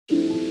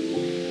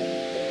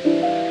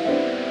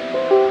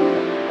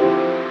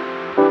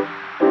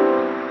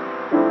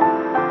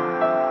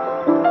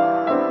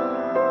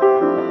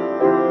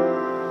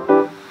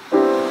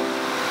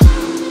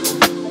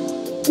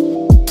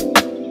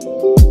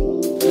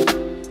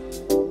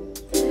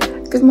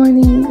Good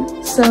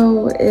morning.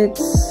 So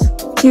it's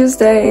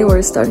Tuesday,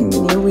 we're starting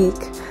the new week,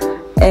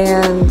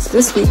 and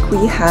this week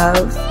we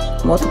have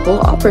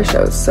multiple opera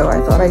shows, so I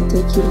thought I'd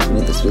take you with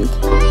me this week.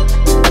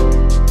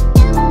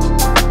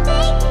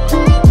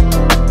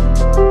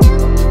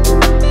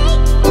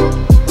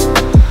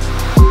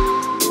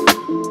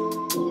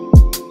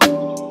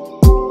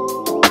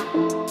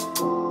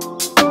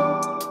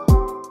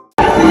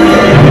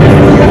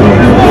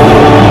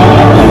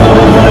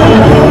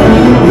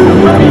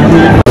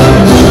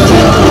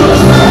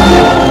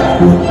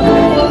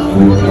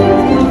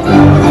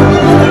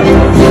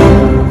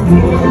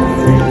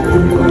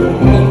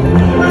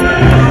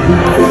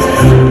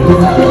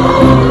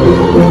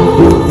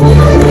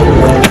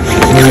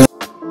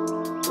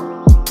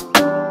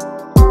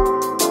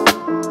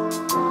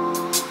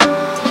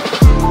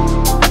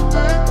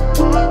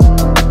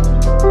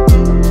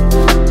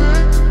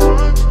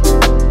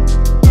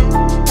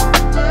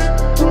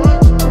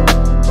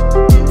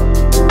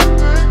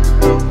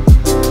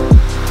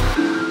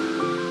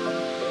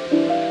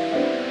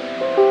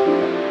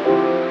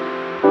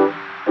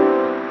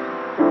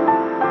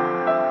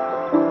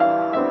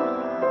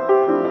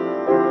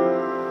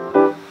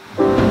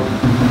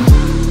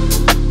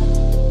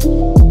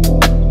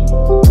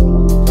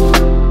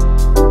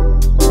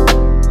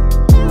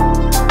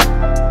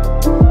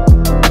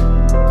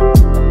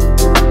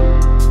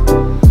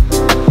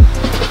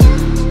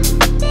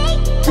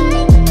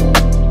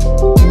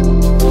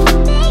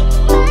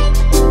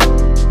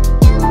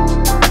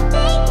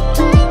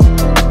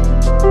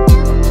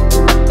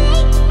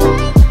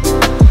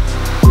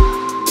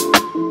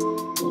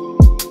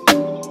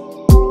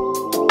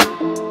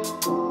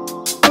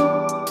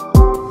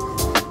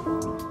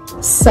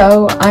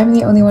 So I'm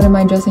the only one in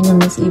my dressing room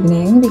this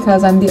evening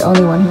because I'm the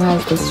only one who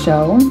has this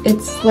show.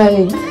 It's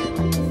like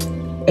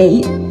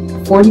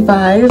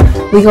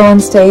 8:45. We go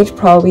on stage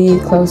probably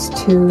close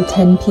to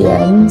 10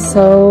 p.m.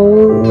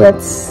 So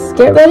let's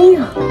get ready.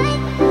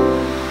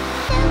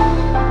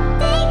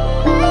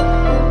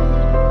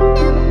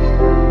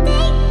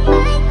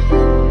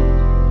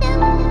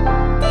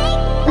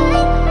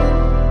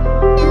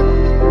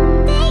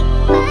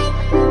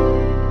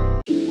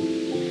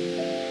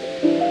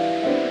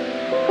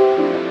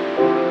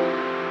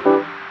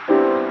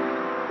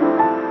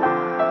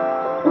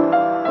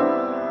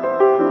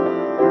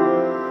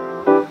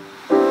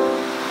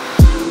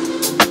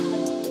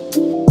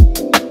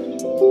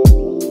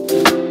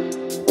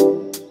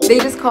 They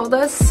just called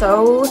us,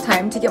 so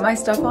time to get my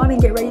stuff on and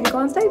get ready to go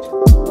on stage.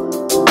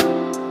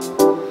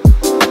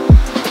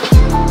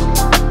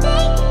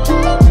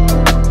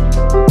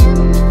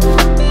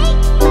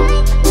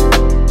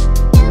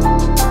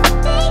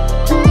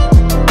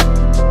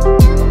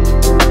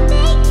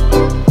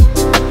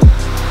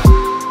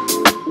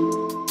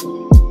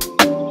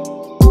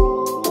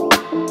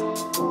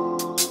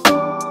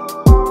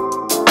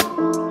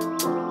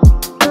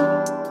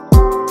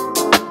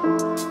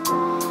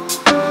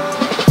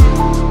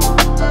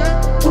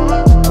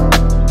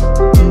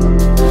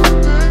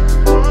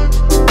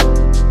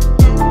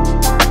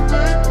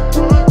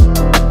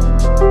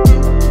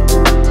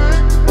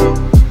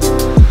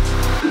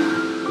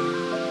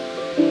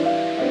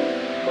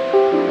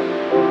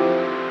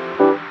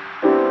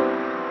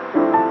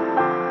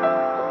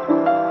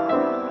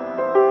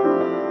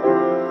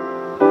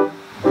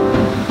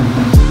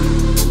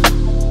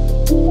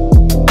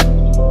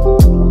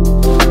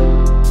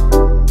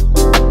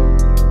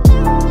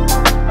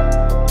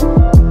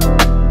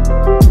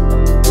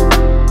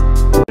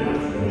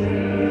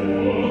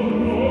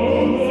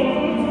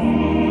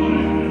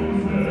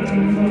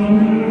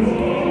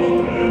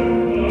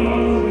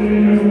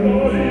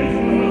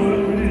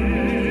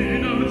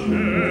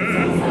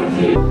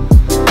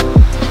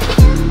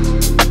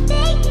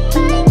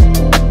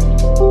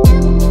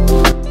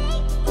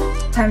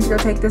 Time to go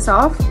take this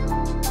off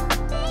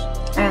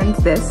and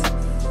this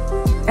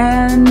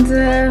and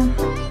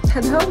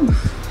head home.